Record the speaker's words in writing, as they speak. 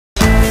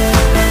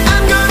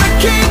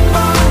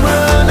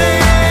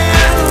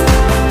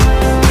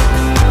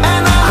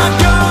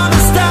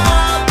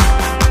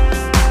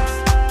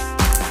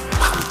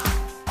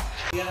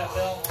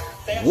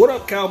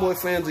Cowboy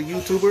fans and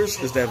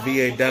YouTubers? It's that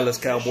VA Dallas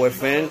Cowboy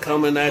fan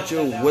coming at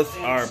you with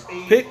our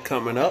pick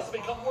coming up.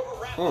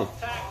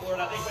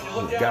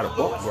 Got a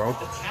bump, bro.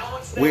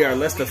 We are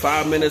less than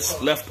 5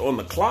 minutes left on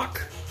the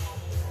clock.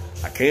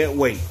 I can't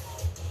wait.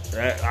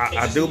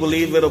 I do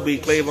believe it'll be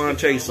Clavon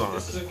Chase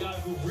on.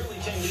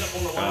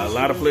 A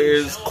lot of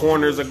players,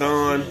 corners are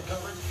gone.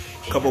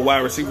 A couple wide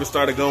receivers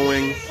started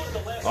going.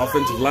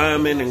 Offensive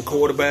linemen and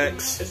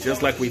quarterbacks,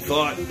 just like we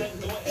thought.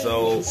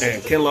 So,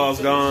 and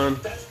Kinlaw's gone.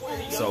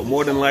 So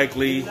more than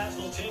likely,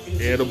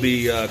 it'll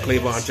be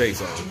Clavon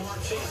Chase on.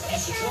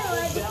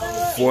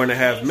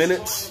 4.5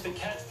 minutes.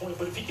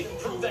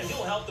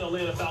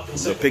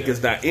 The pick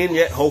is not in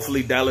yet.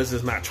 Hopefully Dallas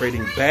is not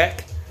trading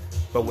back.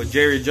 But with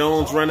Jerry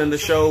Jones running the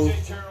show,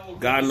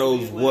 God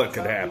knows what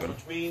could happen.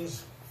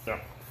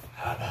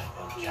 How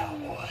about the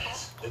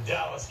Cowboys? The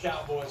Dallas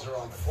Cowboys are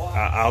on the clock.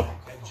 I'll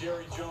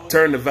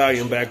turn the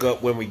volume back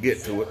up when we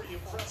get to it.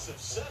 Impressive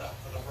setup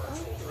for the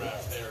virtual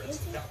draft there. It's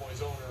the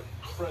Cowboys owner,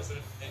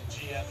 president, and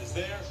GM is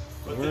there.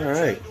 But all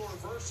right.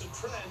 Reverse a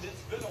trend.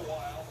 It's been a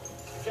while.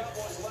 The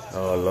Cowboys last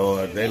Oh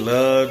Lord, they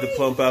love to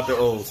pump out the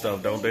old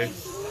stuff, don't they?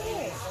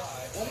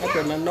 I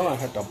did not know I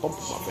had that bump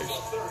in my face.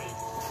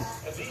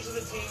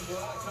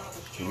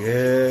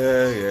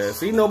 Yeah.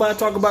 See, nobody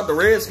talk about the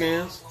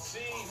Redskins.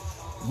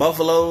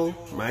 Buffalo,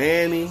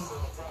 Miami,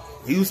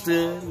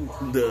 Houston,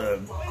 the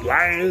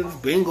Lions,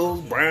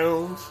 Bengals,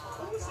 Browns.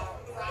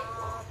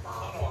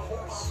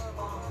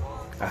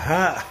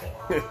 Aha.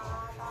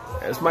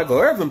 That's Michael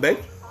Irvin,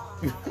 baby.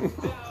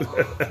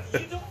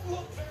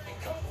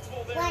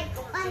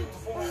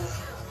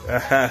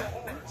 Aha.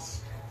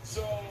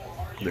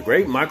 The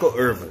great Michael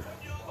Irvin.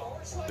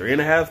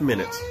 3.5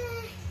 minutes.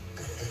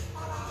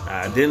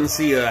 I didn't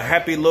see a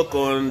happy look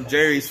on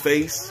Jerry's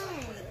face.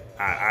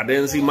 I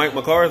didn't see Mike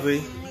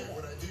McCarthy.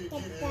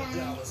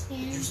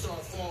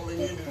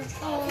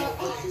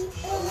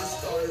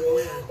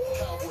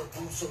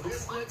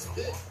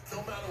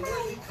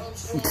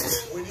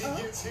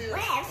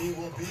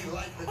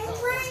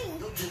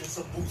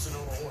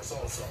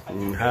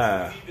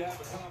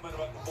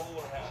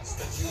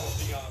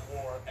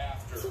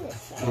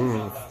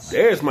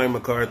 There's Mike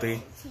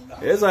McCarthy.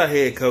 There's our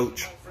head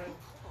coach.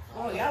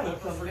 Oh, y'all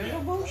look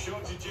miserable.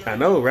 I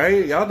know,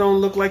 right? Y'all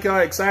don't look like y'all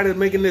excited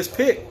making this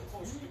pick.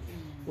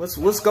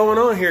 What's going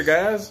on here,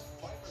 guys?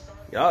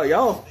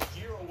 Y'all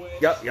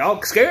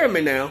scaring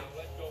me now.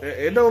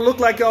 It don't look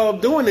like y'all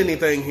doing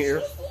anything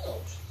here.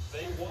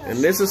 And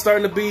this is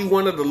starting to be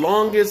one of the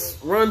longest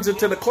runs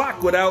into the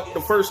clock without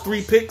the first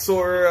 3 picks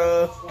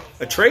or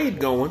a trade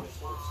going.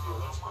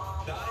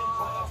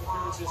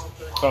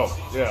 Oh,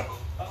 yeah.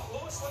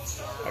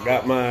 I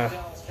got my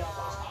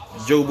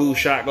Jobu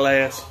shot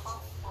glass.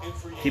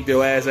 Keep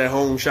your ass at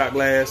home shot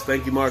glass.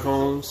 Thank you, Mark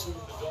Holmes.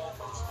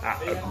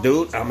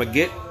 Dude, I'm going to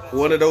get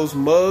one of those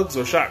mugs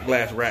or shot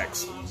glass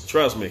racks.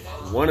 Trust me,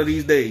 one of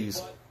these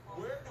days,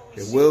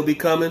 it will be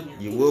coming.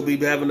 You will be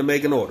having to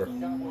make an order.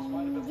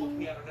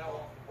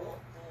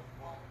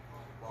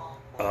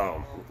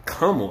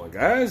 Come on,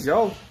 guys.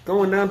 Y'all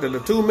going down to the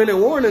 2-minute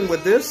warning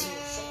with this.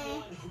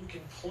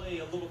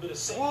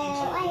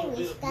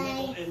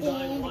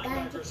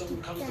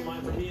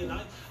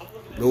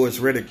 Louis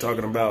Riddick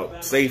talking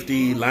about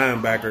safety,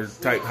 linebacker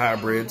type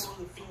hybrids.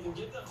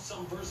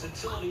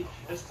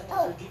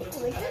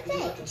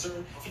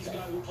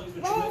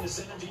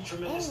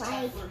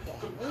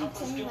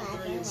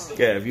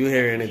 Yeah, if you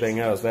hear anything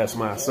else, that's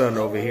my son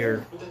over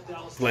here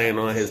playing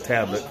on his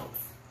tablet.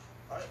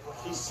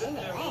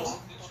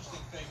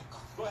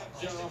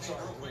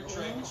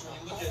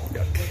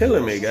 You're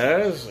killing me,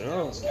 guys.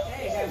 Oh.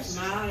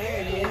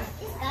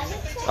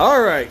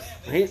 All right.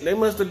 They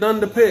must have done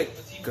the pick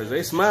because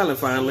they smiling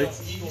finally.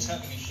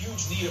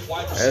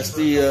 That's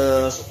the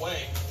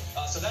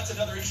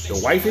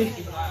wifey. I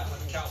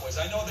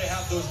know they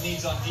have those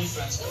needs on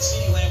defense, but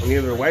CeeDee Lamb,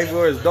 either the wife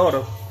or his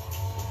daughter.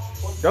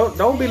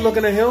 Don't be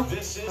looking at him.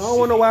 I don't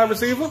want no wide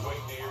receiver.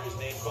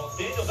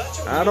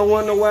 I don't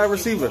want no wide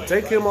receiver.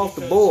 Take him off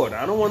the board.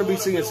 I don't want to be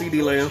seeing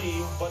CeeDee Lamb.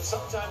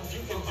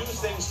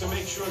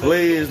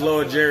 Please,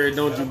 Lord Jerry,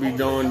 don't you be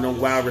doing no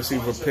wide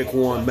receiver pick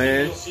one,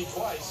 man.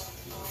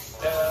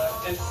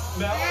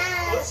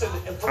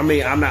 I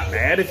mean, I'm not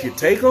mad if you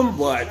take him,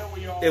 but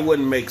it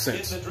wouldn't make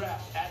sense.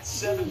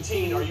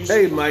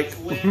 Hey, Mike,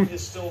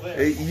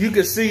 you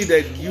can see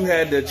that you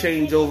had to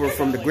change over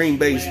from the Green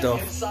Bay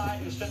stuff.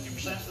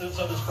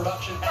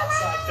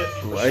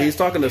 Well, he's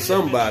talking to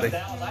somebody.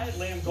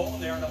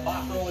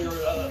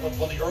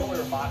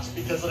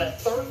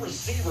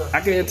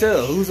 I can't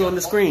tell who's on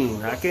the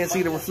screen. I can't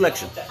see the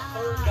reflection.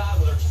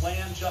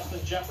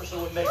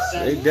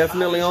 They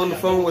definitely on the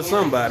phone with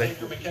somebody.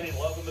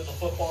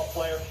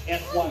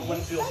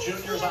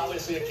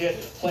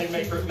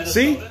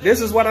 See,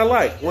 this is what I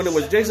like. When it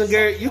was Jason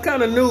Garrett, you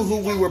kind of knew who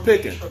we were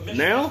picking.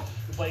 Now,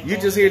 you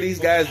just hear these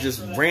guys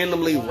just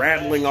randomly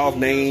rattling off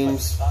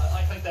names,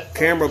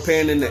 camera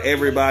panning to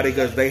everybody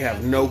because they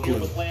have no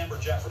clue.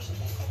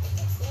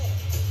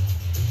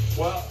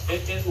 Well,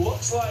 it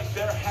looks like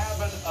they're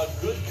having a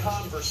good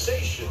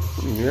conversation.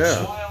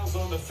 Yeah. Smiles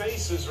on the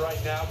faces right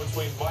now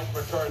between Mike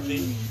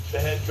McCarthy, the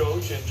head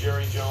coach, and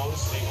Jerry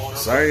Jones, the owner.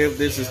 Sorry if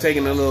this is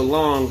taking a little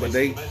long, but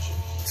they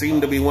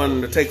seem to be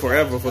wanting to take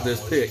forever for this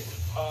pick.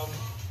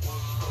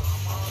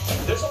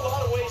 There's a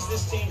lot of ways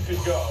this team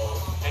could go,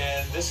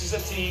 and this is a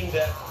team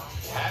that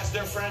has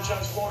their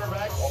franchise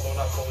quarterback, although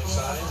not fully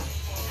signed,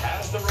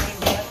 has the running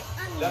back.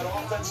 That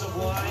offensive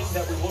line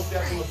that we looked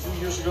at from a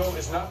few years ago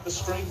is not the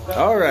strength that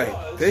All right, it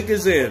was. pick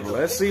is in.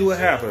 Let's see what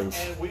happens.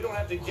 And we don't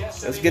have to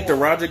guess Let's get to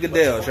anymore. Roger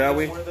Goodell, shall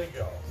we? Where they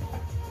go.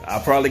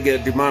 I'll probably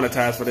get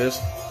demonetized for this.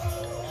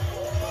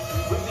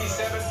 With the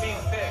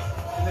 17th pick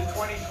in the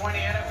 2020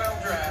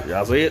 NFL Draft,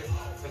 Y'all see it?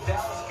 the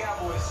Dallas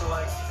Cowboys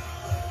select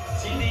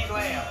CeeDee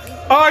Lamb.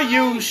 Are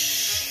you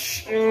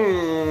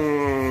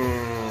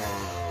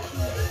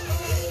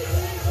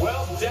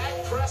Well,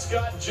 Dak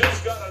Prescott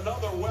just got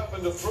another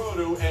weapon to throw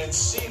to, and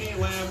CeeDee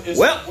Lamb is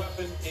Well, a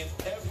weapon in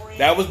every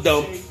that was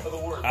dumb. shade of the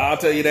word. I'll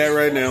tell you that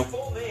right now.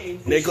 Full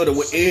name They is could have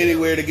went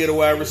anywhere to get a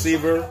wide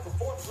receiver. for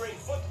fourth-grade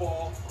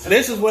football.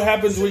 This is what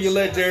happens when you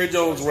let Jerry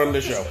Jones run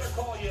the show. They're gonna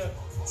call you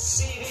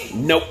CD.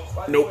 Nope,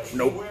 By the nope, way, he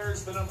nope.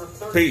 wears the number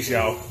 32 Peace,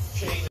 y'all.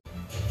 chain.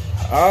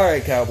 All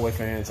right, Cowboy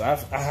fans. I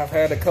have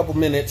had a couple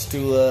minutes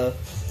to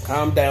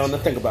calm down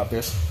and think about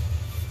this.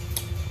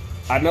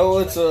 I know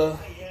it's a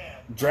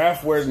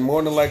draft where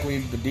more than likely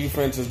the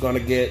defense is going to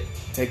get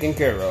taken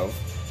care of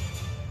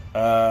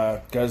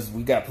because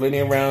we got plenty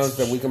of rounds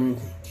that we can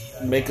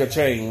make a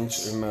change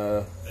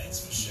and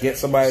get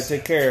somebody to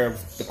take care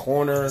of the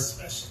corner,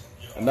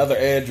 another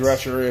edge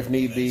rusher if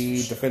need be,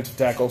 defensive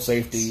tackle,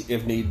 safety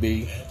if need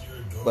be.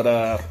 But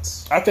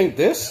I think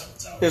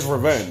this is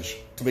revenge,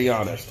 to be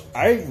honest.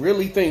 I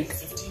really think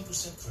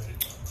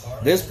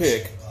this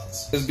pick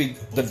is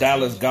the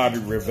Dallas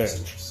Goedert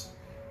revenge.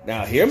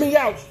 Now, hear me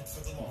out.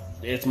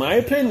 It's my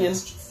opinion.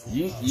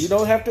 You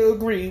don't have to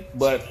agree,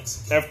 but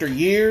after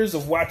years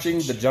of watching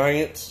the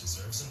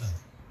Giants,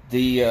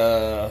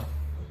 the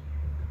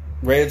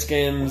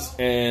Redskins,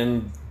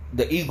 and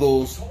the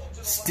Eagles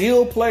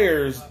steal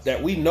players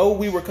that we know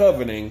we were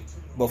coveting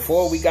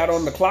before we got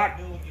on the clock,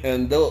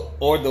 and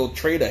they'll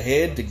trade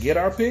ahead to get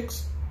our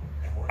picks,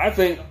 I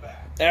think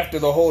after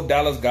the whole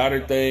Dallas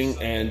Goedert thing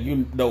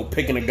and,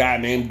 picking a guy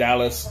named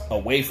Dallas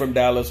away from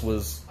Dallas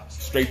was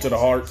straight to the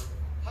heart,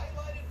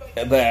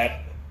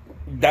 that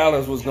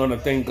Dallas was going to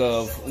think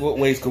of what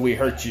ways could we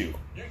hurt you.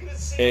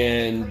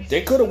 And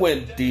they could have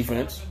went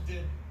defense.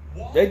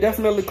 They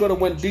definitely could have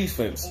went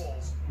defense.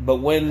 But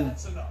when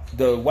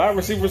the wide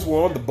receivers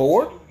were on the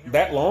board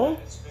that long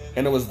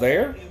and it was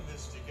there,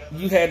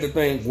 you had to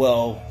think,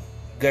 well,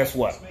 guess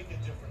what?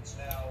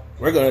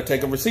 We're going to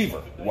take a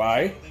receiver.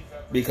 Why?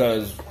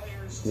 Because,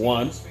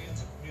 one,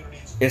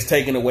 it's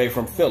taken away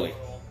from Philly.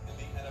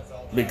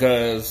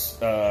 Because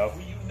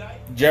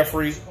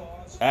Jeffrey,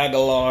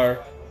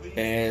 Aguilar,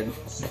 and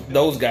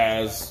those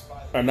guys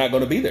are not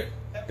going to be there.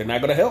 They're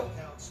not going to help.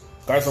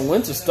 Carson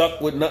Wentz is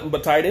stuck with nothing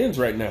but tight ends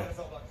right now.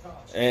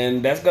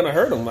 And that's going to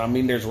hurt him. I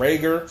mean, there's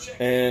Rager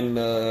and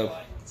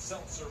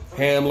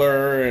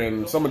Hamler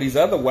and some of these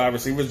other wide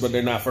receivers, but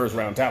they're not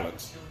first-round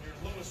talents.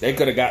 They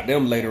could have got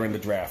them later in the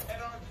draft.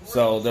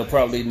 So they'll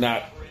probably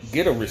not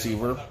get a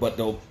receiver, but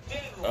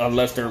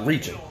unless they're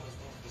reaching.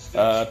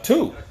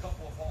 Two,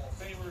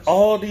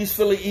 all these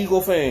Philly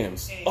Eagle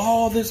fans,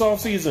 all this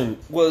offseason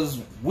was,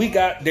 we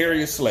got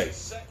Darius Slay.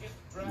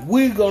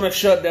 We're going to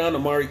shut down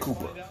Amari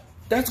Cooper.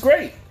 That's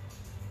great.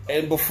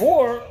 And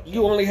before,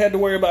 you only had to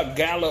worry about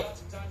Gallup,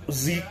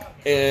 Zeke,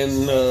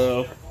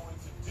 and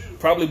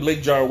probably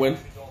Blake Jarwin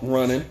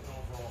running,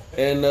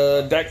 and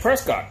Dak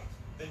Prescott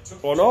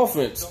on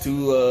offense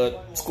to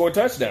score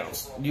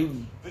touchdowns.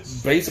 You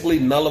basically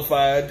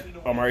nullified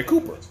Amari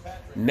Cooper.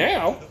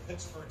 Now,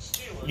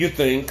 you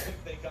think,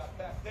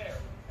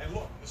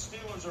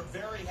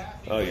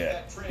 oh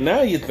yeah,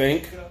 now you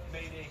think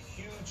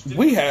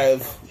we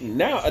have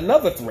now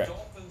another threat.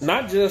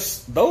 Not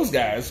just those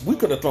guys. We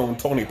could have thrown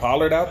Tony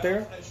Pollard out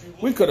there.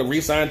 We could have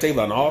re-signed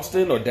Tavon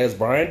Austin or Des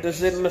Bryant to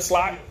sit in the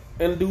slot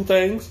and do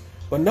things.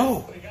 But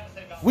no,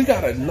 we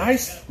got a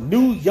nice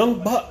new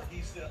young buck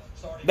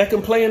that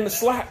can play in the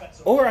slot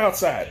or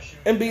outside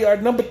and be our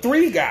number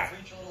 3 guy.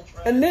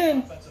 And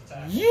then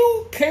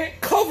you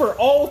can't cover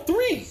all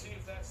 3.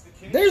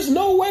 There's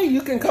no way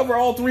you can cover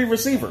all 3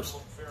 receivers.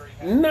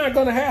 Not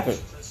going to happen.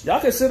 Y'all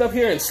can sit up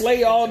here and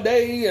slay all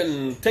day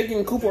and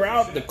taking Cooper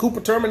out, the Cooper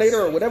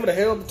Terminator or whatever the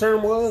hell the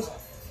term was,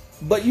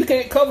 but you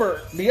can't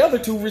cover the other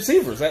 2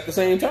 receivers at the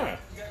same time.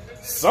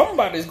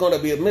 Somebody's going to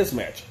be a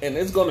mismatch, and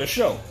it's going to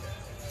show.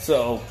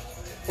 So,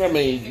 I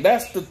mean,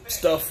 that's the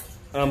stuff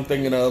I'm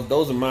thinking of.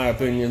 Those are my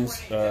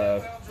opinions.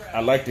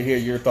 I'd like to hear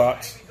your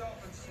thoughts.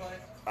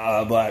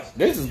 But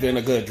this has been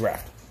a good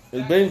draft.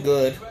 It's been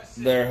good.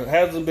 There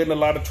hasn't been a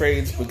lot of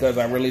trades because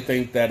I really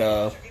think that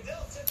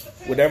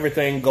with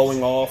everything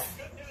going off,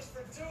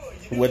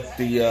 with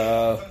the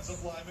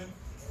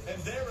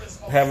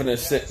having to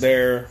sit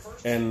there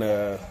and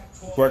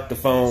work the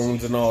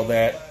phones and all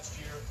that,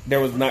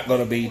 there was not going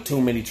to be too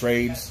many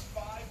trades.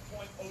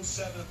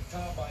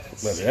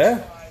 But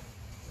yeah,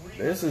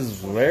 this is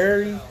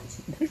very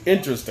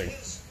interesting.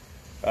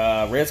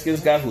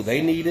 Redskins got who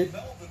they needed.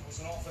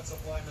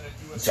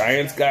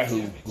 Giants got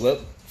who,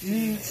 look,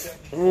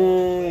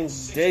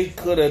 they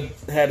could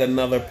have had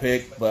another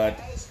pick, but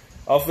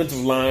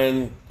offensive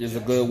line is a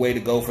good way to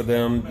go for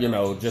them. You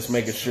know, just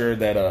making sure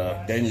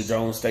that Daniel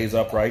Jones stays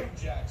upright.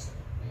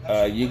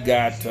 You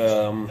got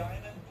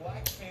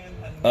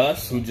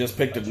us, who just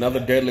picked another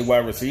deadly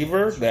wide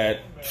receiver that,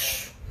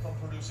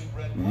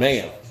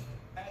 man,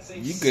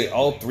 you get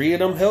all three of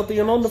them healthy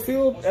and on the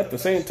field at the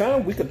same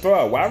time. We could throw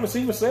out wide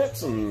receiver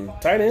sets and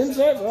tight end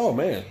sets. Oh,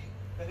 man.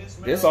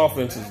 This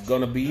offense is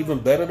going to be even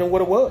better than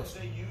what it was.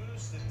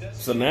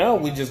 So now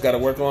we just got to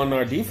work on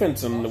our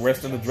defense and the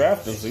rest of the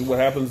draft and see what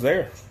happens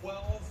there.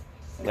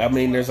 I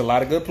mean, there's a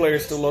lot of good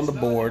players still on the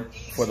board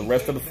for the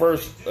rest of the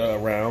first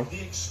round.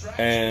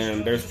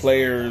 And there's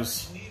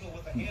players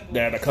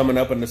that are coming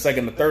up in the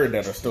second and third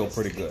that are still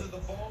pretty good.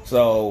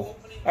 So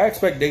I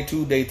expect day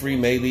 2, day 3,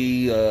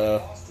 maybe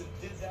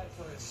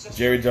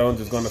Jerry Jones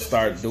is going to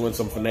start doing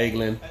some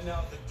finagling,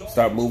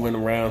 start moving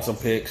around some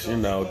picks, you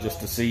know,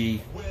 just to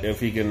see if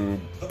he can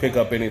pick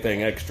up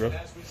anything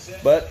extra.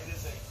 But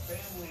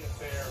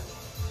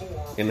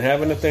in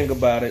having to think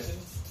about it,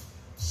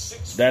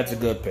 that's a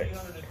good pick.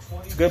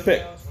 It's a good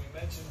pick.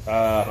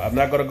 I'm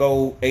not going to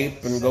go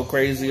ape and go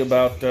crazy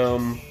about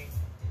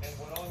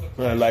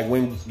like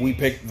when we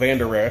picked Van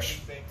Der Esch.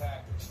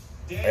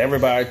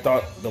 Everybody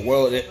thought the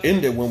world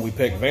ended when we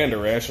picked Van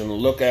Der Esch, and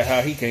look at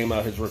how he came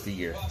out his rookie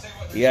year.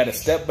 He had a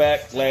step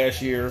back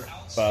last year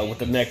with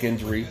the neck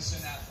injury,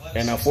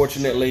 and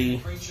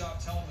unfortunately,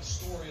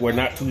 we're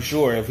not too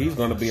sure if he's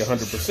going to be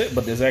 100%,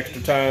 but this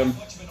extra time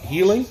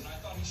healing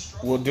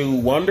will do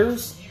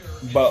wonders,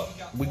 but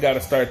we got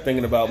to start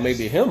thinking about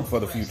maybe him for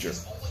the future.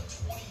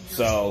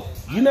 So,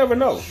 you never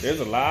know.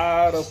 There's a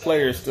lot of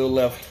players still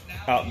left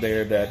out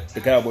there that the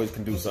Cowboys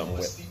can do something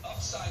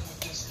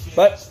with.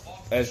 But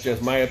that's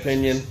just my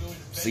opinion.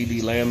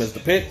 CeeDee Lamb is the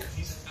pick.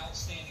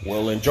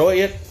 We'll enjoy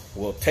it.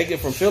 We'll take it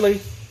from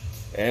Philly,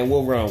 and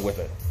we'll run with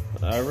it.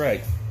 All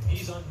right.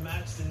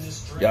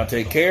 Y'all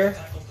take care.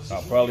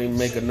 I'll probably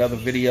make another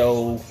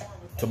video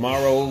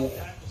tomorrow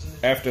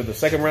after the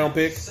second round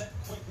pick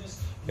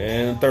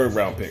and third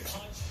round picks,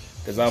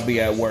 because I'll be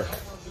at work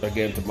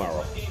again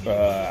tomorrow.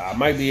 I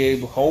might be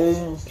able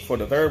home for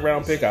the third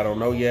round pick. I don't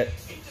know yet,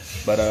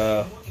 but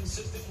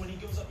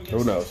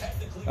who knows?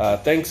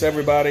 Thanks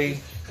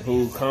everybody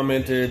who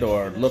commented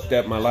or looked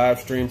at my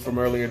live stream from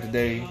earlier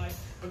today.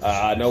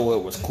 I know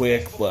it was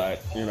quick,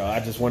 but you know,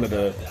 I just wanted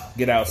to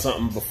get out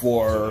something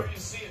before,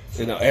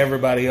 you know,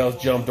 everybody else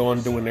jumped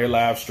on doing their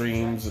live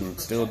streams and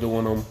still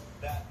doing them.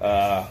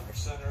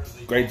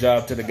 Great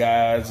job to the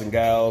guys and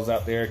gals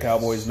out there,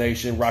 Cowboys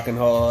Nation, rocking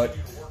hard,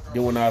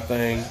 doing our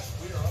thing.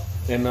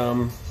 And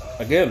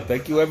again,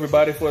 thank you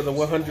everybody for the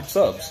 100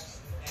 subs.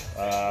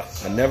 I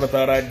never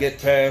thought I'd get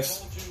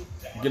past,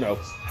 you know,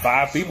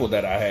 5 people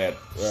that I had,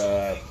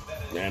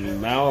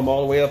 and now I'm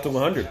all the way up to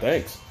 100.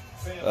 Thanks.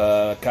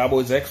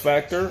 Cowboys X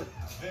Factor,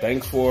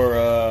 thanks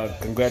for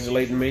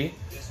congratulating me.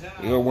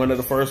 You were one of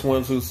the first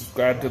ones who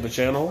subscribed to the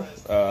channel.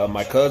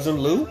 My cousin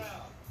Lou,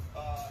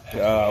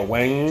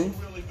 Wayne,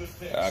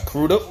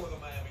 Crudup,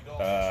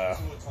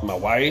 my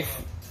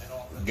wife,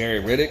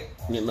 Gary Riddick,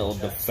 you know,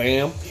 the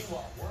fam,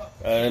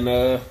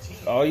 and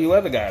all you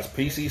other guys,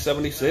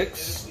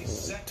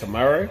 PC76,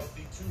 Tamari,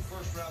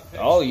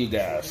 all you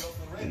guys.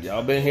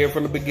 Y'all been here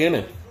from the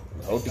beginning.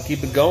 I hope to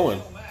keep it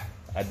going.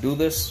 I do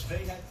this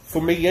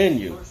for me and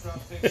you.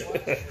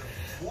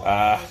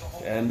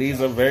 And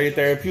these are very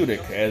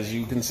therapeutic, as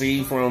you can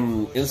see,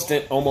 from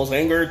instant almost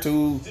anger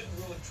to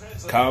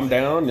calm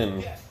down,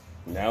 and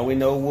now we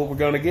know what we're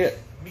going to get.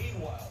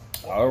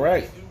 All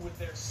right.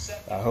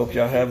 I hope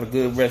y'all have a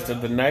good rest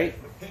of the night.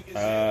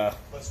 I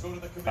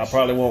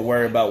probably won't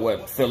worry about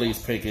what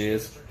Philly's pick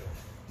is,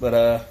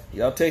 but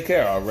y'all take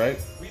care, all right?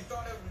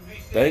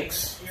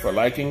 Thanks for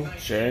liking,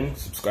 sharing,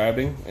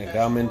 subscribing, and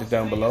commenting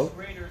down below.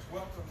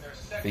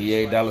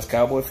 The Dallas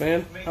Cowboy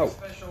fan, out.